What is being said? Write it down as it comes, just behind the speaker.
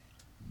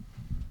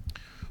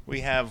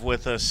We have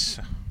with us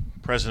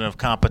President of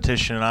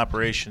Competition and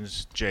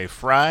Operations Jay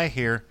Fry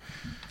here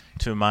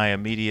to my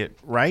immediate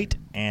right,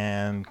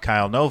 and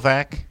Kyle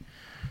Novak,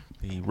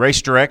 the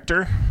race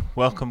director.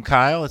 Welcome,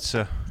 Kyle. It's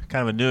a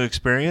kind of a new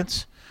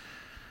experience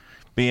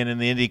being in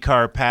the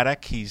IndyCar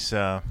paddock. He's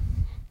a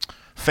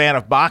fan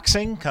of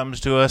boxing, comes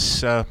to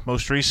us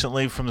most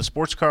recently from the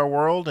sports car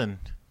world,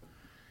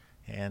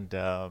 and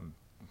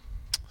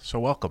so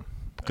welcome.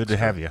 Good to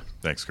have you.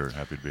 Thanks, Kurt.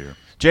 Happy to be here.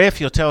 Jay,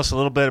 if you'll tell us a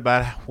little bit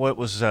about what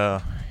was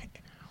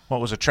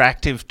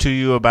attractive to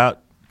you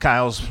about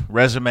Kyle's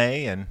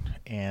resume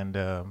and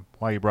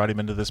why you brought him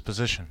into this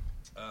position.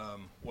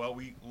 Well,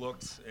 we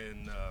looked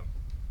in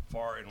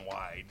far and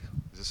wide.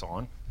 Is this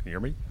on? Can you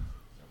hear me?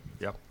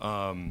 Yep.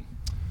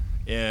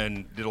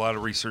 And did a lot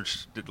of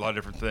research, did a lot of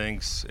different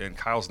things, and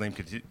Kyle's name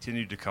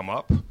continued to come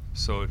up.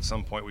 So at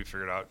some point we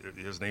figured out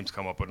his name's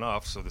come up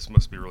enough, so this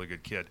must be a really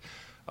good kid.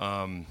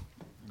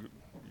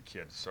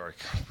 Sorry.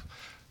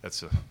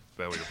 That's a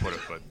bad way to put it.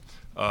 But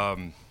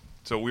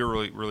so we were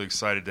really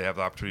excited to have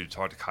the opportunity to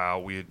talk to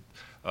Kyle. We had,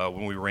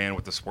 when we ran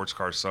with the sports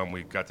car some,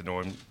 we got to know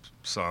him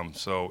some.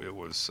 So it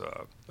was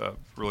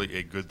really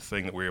a good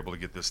thing that we were able to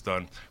get this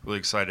done. Really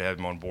excited to have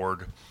him on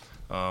board.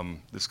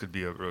 This could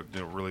be a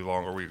really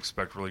long, or we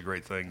expect really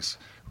great things,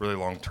 really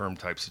long-term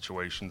type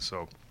situation.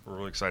 So we're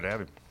really excited to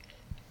have him.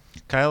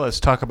 Kyle, let's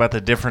talk about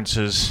the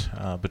differences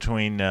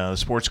between the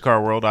sports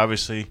car world.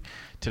 Obviously,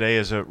 today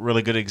is a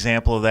really good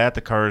example of that.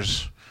 The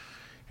cars,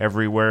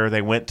 everywhere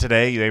they went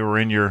today, they were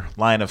in your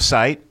line of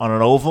sight on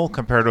an oval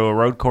compared to a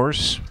road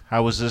course.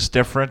 How was this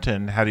different,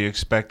 and how do you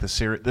expect this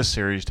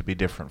series to be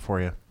different for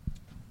you?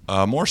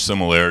 More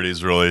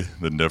similarities, really,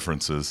 than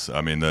differences. I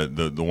mean,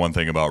 the one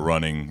thing about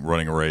running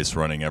a race,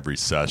 running every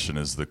session,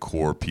 is the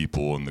core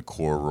people and the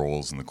core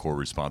roles and the core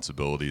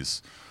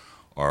responsibilities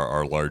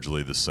are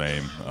largely the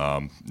same.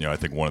 I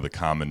think one of the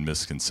common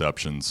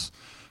misconceptions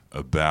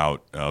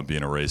about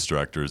being a race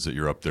director is that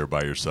you're up there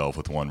by yourself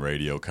with one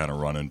radio kind of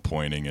running,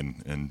 pointing,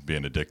 and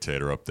being a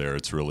dictator up there.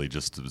 It's really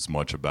just as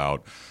much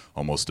about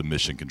almost a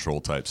mission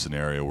control type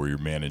scenario where you're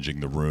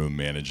managing the room,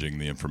 managing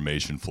the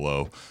information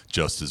flow,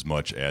 just as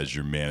much as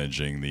you're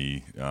managing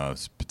the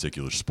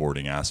particular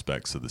sporting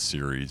aspects of the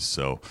series.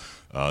 So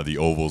the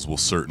ovals will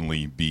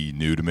certainly be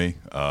new to me.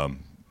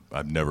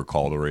 I've never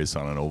called a race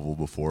on an oval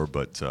before,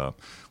 but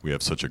we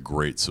have such a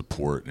great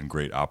support and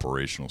great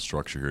operational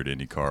structure here at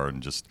IndyCar,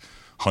 and just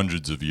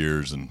hundreds of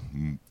years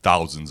and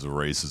thousands of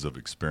races of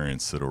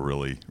experience that'll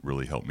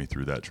really help me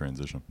through that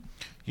transition.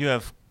 You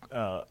have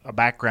a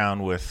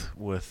background with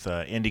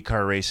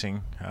IndyCar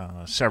racing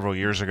several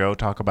years ago.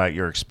 Talk about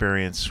your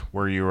experience,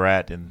 where you were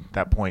at in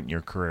that point in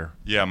your career.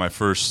 Yeah, my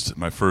first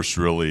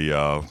really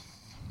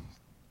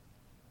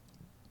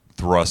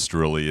thrust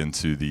really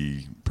into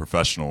the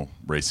professional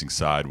racing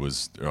side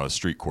was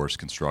street course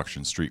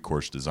construction, street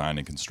course design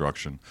and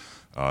construction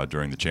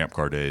during the Champ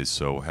Car days.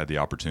 So had the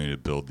opportunity to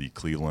build the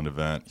Cleveland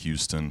event,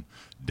 Houston,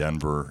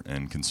 Denver,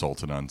 and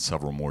consulted on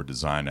several more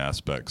design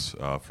aspects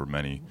for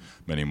many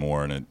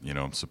more. And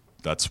so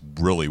that's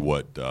really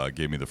what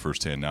gave me the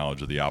firsthand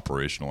knowledge of the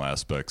operational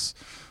aspects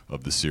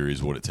of the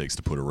series, what it takes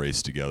to put a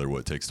race together, what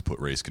it takes to put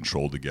race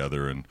control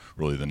together, and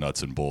really the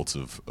nuts and bolts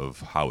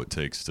of how it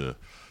takes to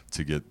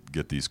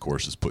get these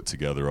courses put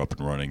together, up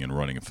and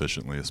running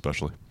efficiently,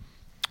 especially.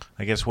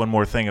 I guess one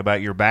more thing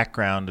about your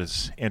background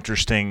is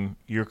interesting.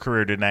 Your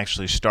career didn't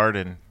actually start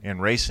in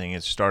racing;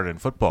 it started in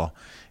football,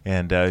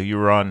 and you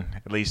were on,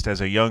 at least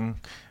as a young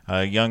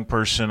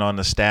person, on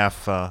the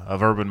staff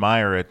of Urban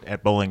Meyer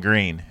at Bowling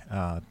Green.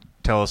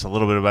 Tell us a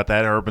little bit about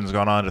that. Urban's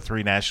gone on to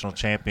 3 national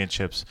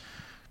championships.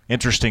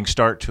 Interesting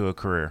start to a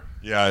career.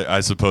 Yeah, I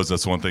suppose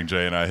that's one thing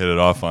Jay and I hit it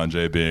off on.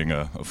 Jay being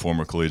a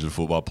former collegiate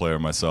football player,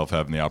 myself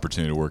having the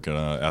opportunity to work in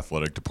an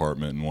athletic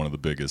department, and one of the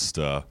biggest,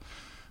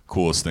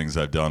 coolest things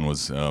I've done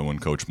was when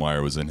Coach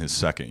Meyer was in his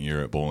second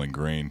year at Bowling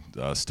Green,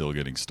 still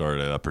getting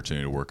started, the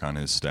opportunity to work on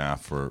his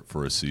staff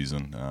for a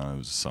season. It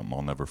was something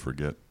I'll never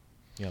forget.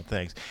 Yeah,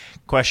 thanks.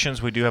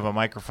 Questions? We do have a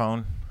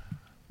microphone.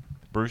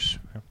 Bruce?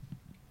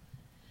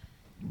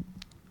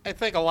 I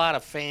think a lot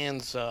of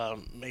fans,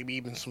 maybe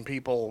even some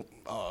people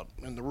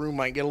in the room,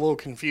 might get a little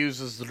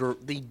confused as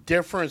the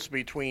difference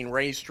between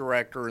race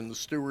director and the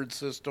steward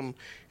system.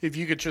 If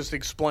you could just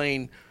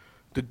explain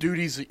the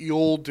duties that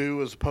you'll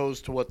do as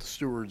opposed to what the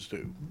stewards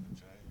do.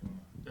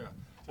 Yeah.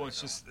 Well, it's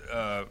just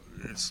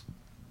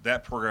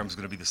that program is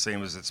going to be the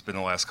same as it's been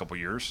the last couple of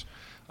years,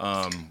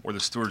 where the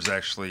stewards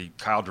actually,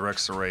 Kyle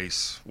directs the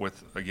race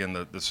with, again,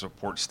 the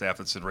support staff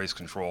that's in race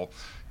control.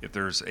 If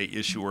there's a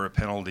issue or a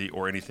penalty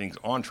or anything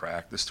on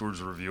track, the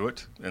stewards review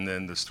it, and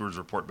then the stewards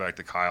report back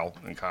to Kyle,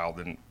 and Kyle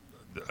then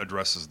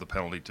addresses the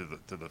penalty to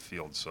the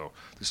field. So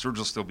the stewards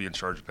will still be in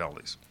charge of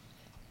penalties.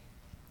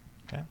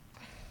 Okay.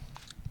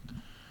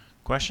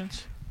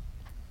 Questions?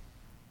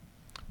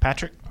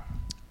 Patrick?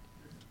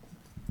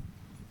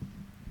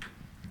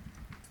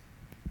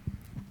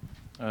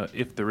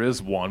 If there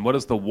is one, what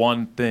is the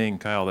one thing,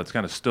 Kyle, that's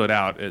kind of stood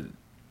out, in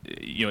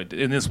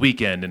this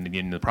weekend and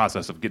in the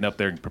process of getting up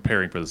there and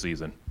preparing for the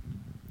season?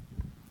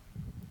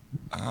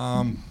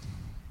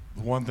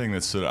 One thing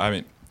that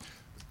stood,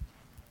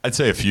 I'd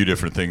say a few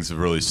different things have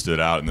really stood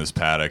out in this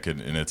paddock,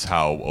 and it's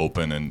how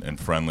open and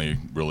friendly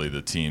really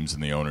the teams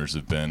and the owners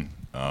have been.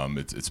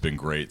 It's been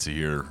great to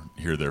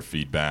hear their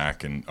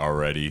feedback, and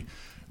already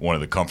one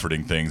of the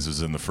comforting things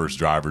is in the first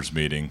drivers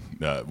meeting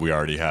we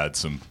already had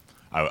some,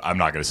 I'm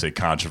not going to say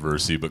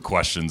controversy, but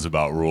questions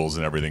about rules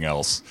and everything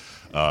else.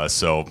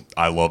 So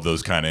I love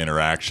those kind of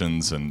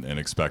interactions and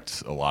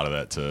expect a lot of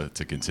that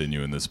to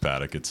continue in this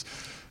paddock. It's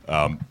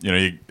a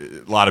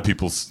lot of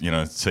people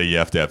say you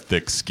have to have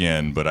thick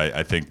skin, but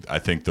I think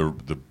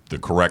the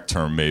correct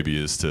term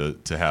maybe is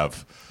to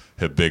have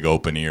big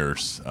open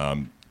ears.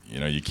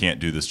 You can't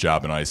do this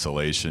job in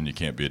isolation. You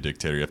can't be a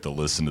dictator. You have to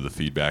listen to the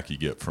feedback you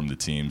get from the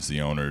teams,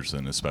 the owners,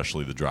 and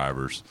especially the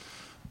drivers.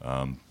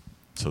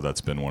 So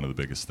that's been one of the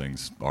biggest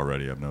things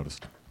already I've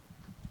noticed.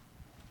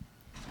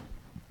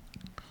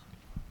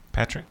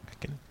 Patrick?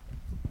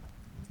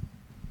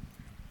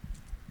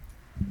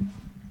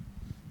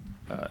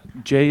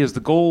 Jay, is the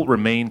goal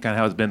remain kind of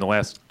how it's been the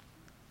last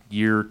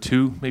year or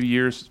two, maybe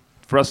years,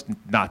 for us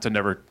not to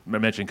never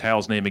mention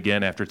Kyle's name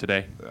again after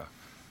today?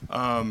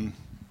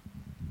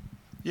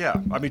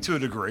 Yeah, I mean, to a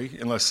degree,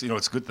 unless,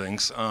 it's good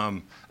things.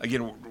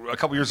 Again, a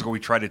couple years ago, we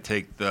tried to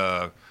take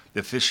the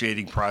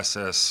officiating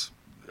process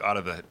out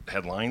of the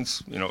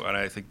headlines, and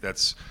I think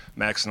that's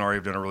Max and Ari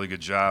have done a really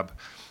good job.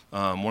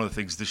 One of the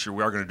things this year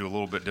we are going to do a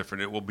little bit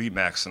different. It will be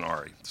Max and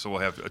Ari. So we'll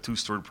have a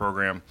two-steward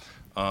program.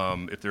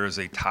 If there is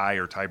a tie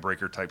or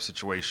tiebreaker type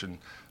situation,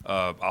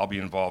 I'll be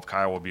involved.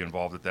 Kyle will be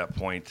involved at that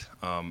point.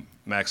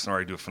 Max and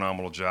Ari do a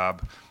phenomenal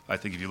job. I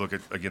think if you look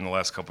at, again, the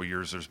last couple of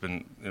years, there's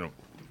been,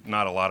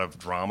 not a lot of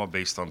drama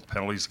based on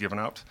penalties given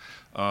out.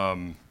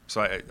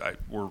 So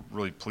we're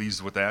really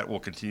pleased with that. We'll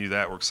continue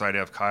that. We're excited to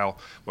have Kyle.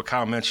 What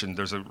Kyle mentioned,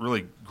 there's a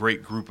really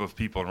great group of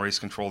people in race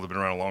control that have been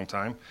around a long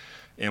time.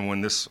 And when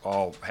this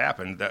all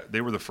happened, they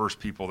were the first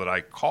people that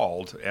I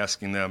called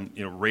asking them,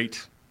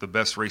 rate the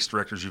best race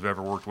directors you've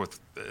ever worked with.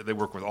 They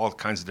work with all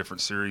kinds of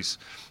different series.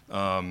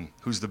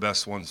 Who's the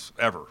best ones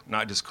ever?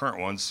 Not just current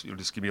ones.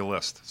 Just give me a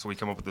list. So we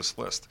come up with this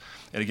list.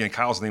 And again,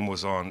 Kyle's name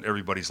was on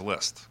everybody's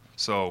list.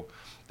 So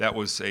that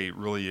was a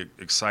really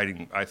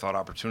exciting, I thought,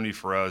 opportunity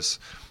for us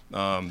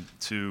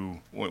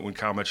when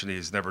Kyle mentioned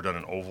he's never done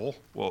an oval.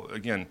 Well,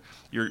 again,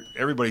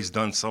 everybody's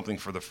done something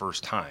for the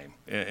first time.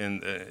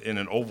 And in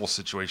an oval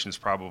situation, it's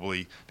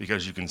probably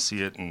because you can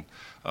see it and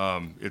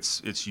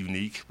it's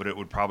unique, but it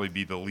would probably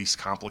be the least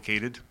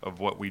complicated of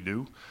what we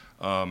do.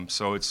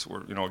 So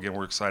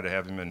we're excited to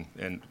have him.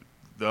 And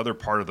the other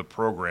part of the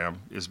program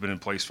has been in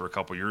place for a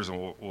couple of years,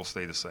 and we'll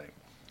stay the same.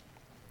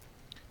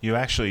 You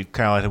actually,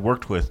 Kyle, had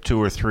worked with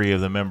 2 or 3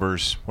 of the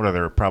members. What are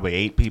there? Probably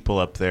 8 people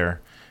up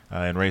there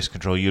in race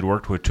control. You'd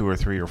worked with 2 or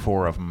 3 or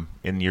 4 of them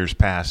in years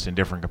past in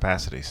different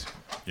capacities.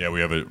 Yeah, we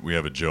have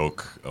a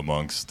joke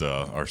amongst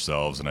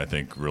ourselves, and I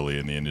think really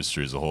in the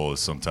industry as a whole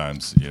is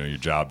sometimes your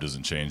job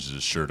doesn't change,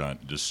 just shirt on,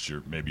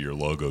 maybe your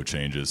logo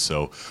changes.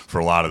 So for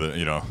a lot of the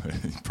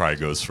it probably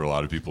goes for a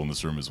lot of people in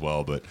this room as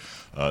well. But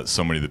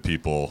so many of the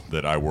people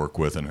that I work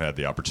with and had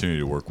the opportunity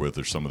to work with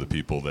are some of the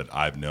people that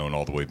I've known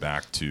all the way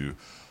back to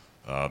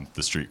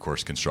the street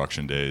course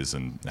construction days,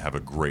 and have a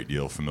great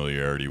deal of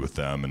familiarity with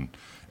them.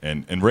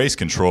 And race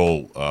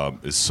control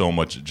is so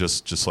much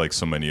just like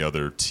so many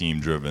other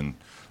team-driven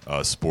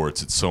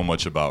sports. It's so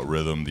much about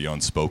rhythm, the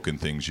unspoken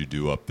things you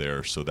do up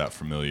there. So that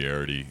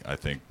familiarity, I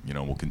think,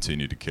 will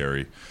continue to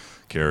carry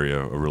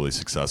a really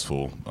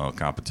successful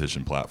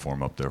competition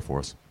platform up there for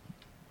us.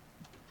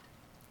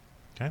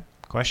 Okay,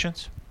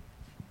 questions?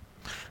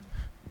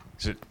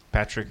 Is it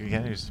Patrick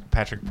again? Is it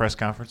Patrick press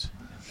conference?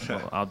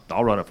 Well,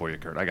 I'll run it for you,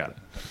 Kurt. I got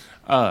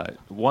it.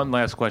 One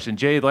last question.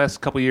 Jay, the last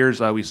couple of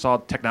years, we saw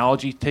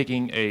technology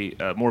taking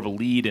a more of a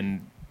lead in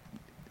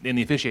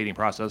the officiating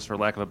process, for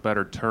lack of a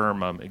better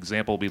term.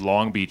 Example would be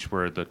Long Beach,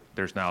 where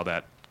there's now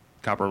that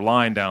copper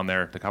line down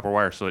there, the copper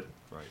wire, so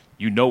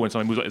when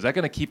somebody moves. Is that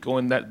going to keep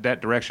going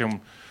that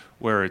direction,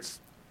 where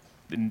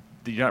you're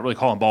not really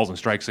calling balls and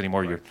strikes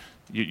anymore? Right.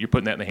 You're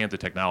putting that in the hands of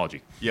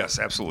technology. Yes,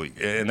 absolutely.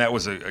 And that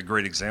was a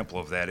great example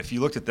of that. If you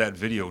looked at that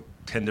video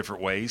 10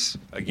 different ways,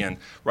 again,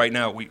 right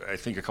now, I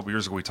think a couple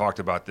years ago we talked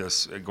about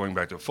this, going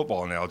back to a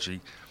football analogy.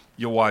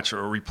 You'll watch a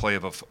replay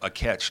of a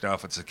catch. Now,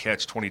 if it's a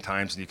catch 20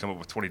 times and you come up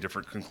with 20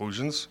 different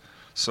conclusions.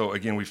 So,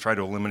 again, we've tried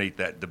to eliminate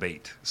that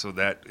debate. So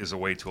that is a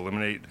way to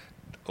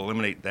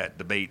eliminate that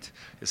debate,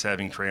 is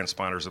having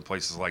transponders in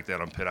places like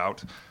that on pit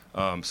out.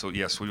 So,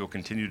 yes, we will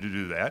continue to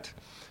do that.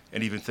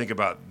 And even think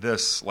about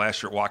this,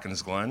 last year at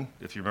Watkins Glen,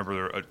 if you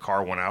remember, a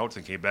car went out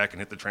and came back and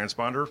hit the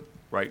transponder,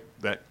 right?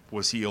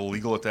 Was he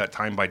illegal at that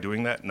time by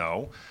doing that?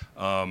 No.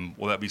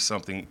 Will that be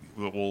something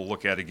that we'll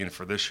look at again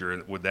for this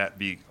year? Would that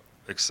be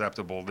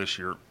acceptable this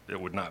year? It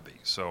would not be.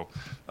 So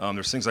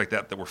there's things like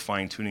that we're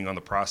fine-tuning on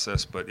the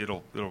process, but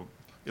it'll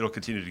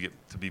continue to get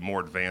to be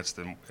more advanced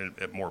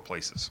at more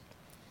places.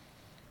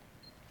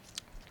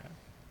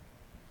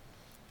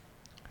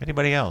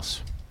 Anybody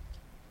else?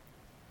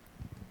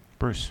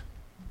 Bruce.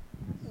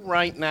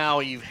 Right now,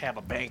 you have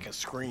a bank of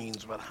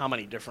screens with how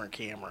many different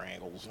camera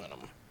angles in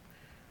them?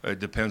 It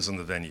depends on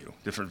the venue.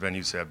 Different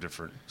venues have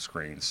different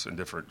screens and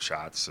different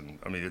shots, and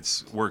I mean,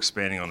 we're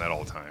expanding on that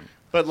all the time.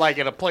 But like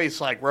at a place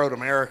like Road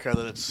America,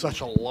 that it's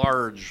such a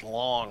large,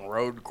 long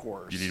road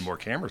course. You need more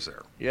cameras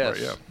there. Yes.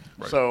 Right, yeah.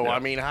 Right, So yeah. I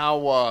mean,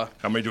 how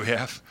many do we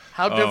have?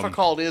 how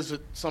difficult is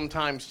it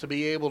sometimes to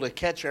be able to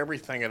catch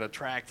everything at a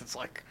track that's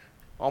like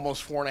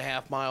almost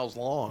 4.5 miles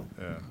long?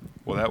 Yeah.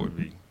 Well, that would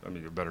be. I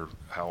mean, better.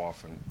 How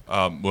often?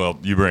 Well,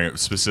 you bring it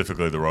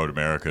specifically the Road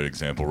America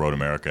example. Road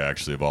America,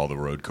 actually, of all the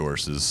road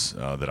courses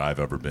that I've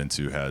ever been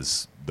to,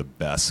 has the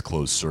best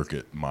closed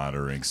circuit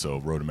monitoring. So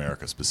Road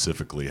America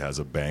specifically has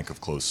a bank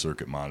of closed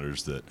circuit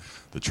monitors that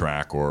the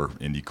track or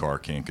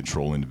IndyCar can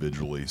control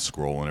individually,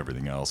 scroll and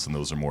everything else. And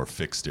those are more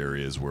fixed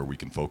areas where we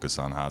can focus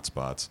on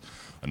hotspots.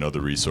 Another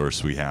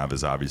resource we have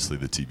is obviously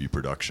the TV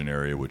production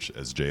area, which,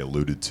 as Jay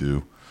alluded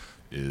to,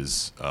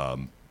 is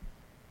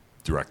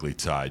directly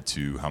tied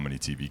to how many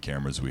TV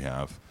cameras we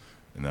have.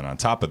 And then on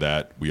top of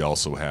that, we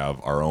also have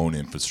our own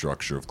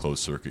infrastructure of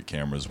closed circuit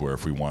cameras where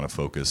if we want to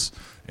focus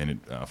in,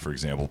 for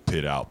example,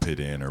 pit out, pit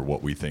in, or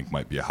what we think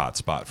might be a hot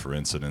spot for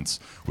incidents,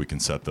 we can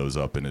set those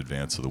up in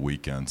advance of the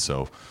weekend.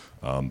 So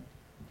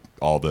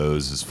all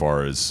those, as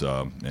far as,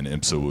 and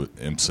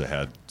IMSA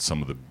had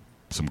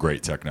some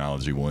great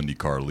technology. Well,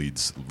 IndyCar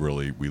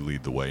we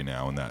lead the way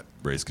now in that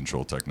race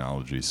control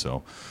technology.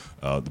 So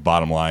the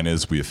bottom line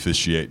is we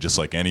officiate just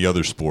like any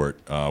other sport.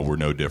 We're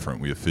no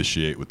different. We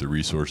officiate with the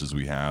resources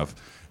we have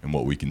and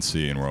what we can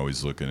see, and we're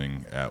always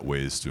looking at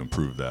ways to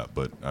improve that.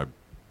 But I'm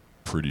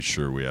pretty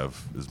sure we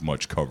have as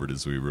much covered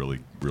as we really,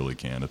 really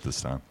can at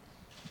this time.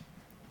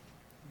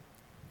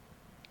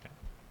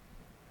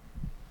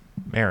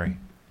 Mary.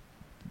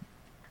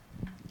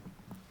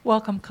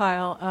 Welcome,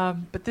 Kyle.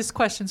 But this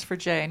question's for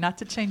Jay. Not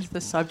to change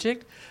the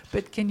subject,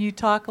 but can you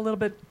talk a little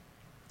bit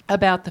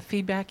about the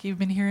feedback you've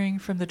been hearing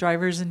from the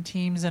drivers and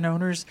teams and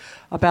owners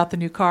about the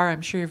new car?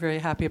 I'm sure you're very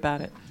happy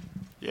about it.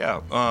 Yeah,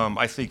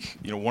 I think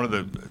one of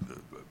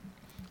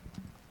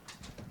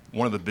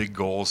the big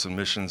goals and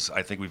missions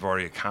I think we've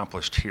already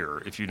accomplished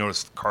here. If you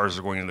notice, the cars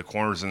are going in the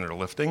corners and they're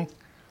lifting,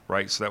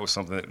 right? So that was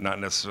something that not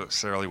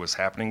necessarily was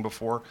happening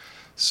before.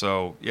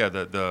 So yeah,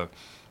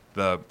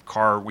 the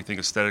car, we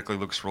think, aesthetically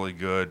looks really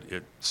good.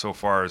 It so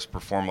far has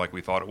performed like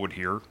we thought it would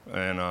here,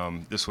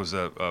 and this was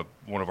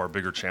one of our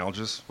bigger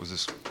challenges, was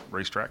this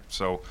racetrack.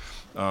 So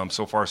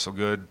so far so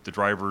good. The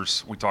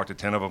drivers, we talked to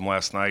 10 of them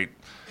last night.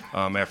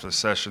 After the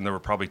session, there were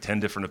probably 10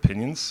 different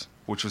opinions,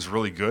 which was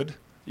really good.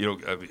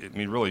 I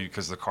mean, really,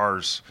 because the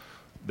cars,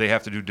 they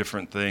have to do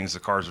different things. The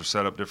cars are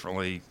set up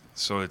differently,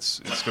 so it's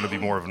going to be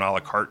more of an a la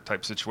carte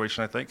type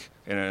situation, I think,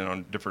 and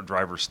on different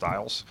driver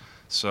styles.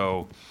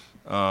 So,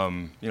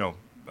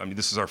 I mean,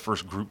 this is our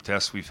first group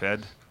test we've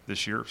had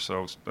this year,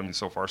 so I mean,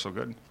 so far so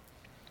good.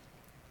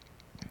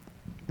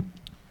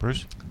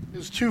 Bruce?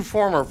 As two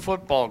former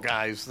football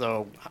guys,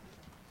 though,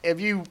 have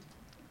you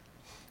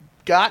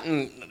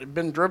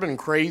been driven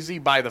crazy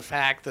by the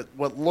fact that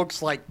what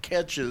looks like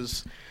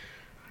catches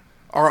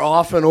are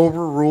often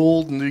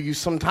overruled, and do you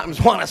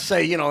sometimes want to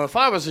say, if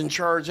I was in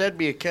charge, that'd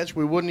be a catch,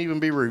 we wouldn't even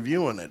be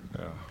reviewing it?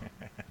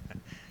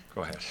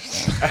 Go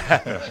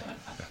ahead.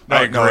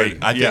 I agree.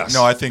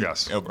 I think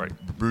yes. Right.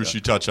 Bruce,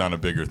 you touch on a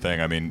bigger thing.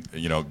 I mean,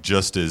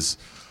 just as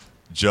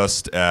the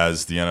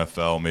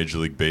NFL, Major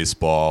League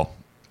Baseball,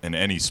 and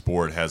any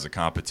sport has a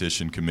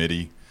competition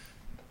committee,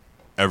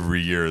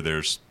 every year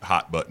there's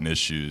hot button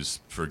issues.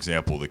 For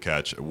example, the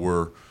catch.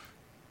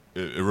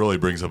 It really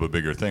brings up a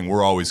bigger thing.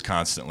 We're always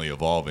constantly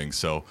evolving.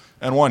 So,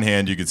 on one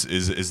hand,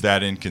 is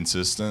that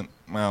inconsistent?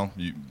 Well,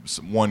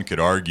 one could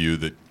argue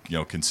that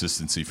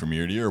consistency from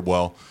year to year.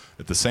 Well,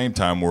 at the same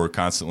time, we're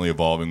constantly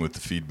evolving with the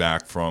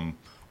feedback from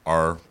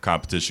our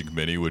competition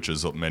committee, which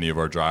is many of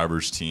our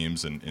drivers,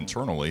 teams, and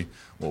internally,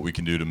 what we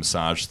can do to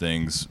massage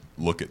things,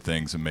 look at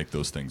things, and make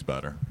those things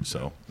better.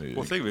 So,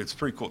 well, think of it. It's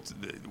pretty cool.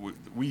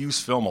 We use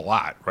film a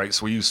lot, right?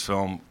 So we use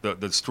film.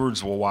 The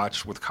stewards will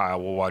watch with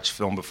Kyle. We'll watch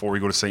film before we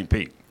go to St.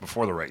 Pete,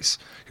 before the race.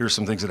 Here's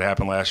some things that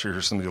happened last year.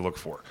 Here's something to look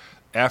for.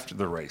 After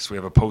the race, we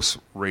have a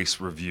post-race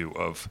review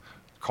of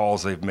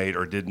calls they've made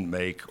or didn't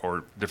make,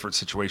 or different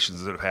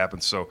situations that have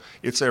happened. So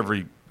it's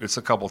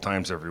a couple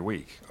times every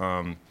week.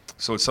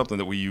 So it's something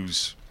that we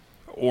use,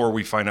 or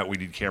we find out we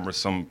need cameras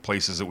some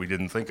places that we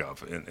didn't think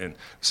of. And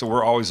so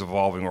we're always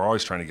evolving. We're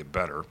always trying to get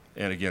better.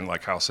 And again,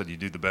 like Kyle said, you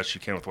do the best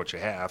you can with what you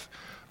have.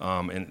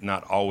 And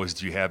not always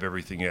do you have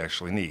everything you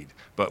actually need.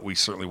 But we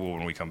certainly will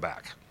when we come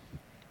back.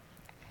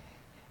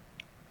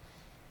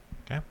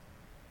 Okay.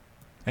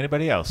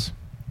 Anybody else?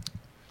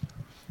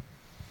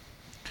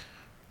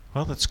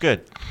 Well, that's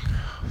good.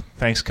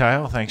 Thanks,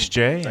 Kyle. Thanks,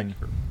 Jay.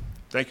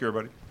 Thank you,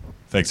 everybody.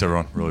 Thanks,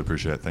 everyone. Really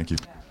appreciate it. Thank you.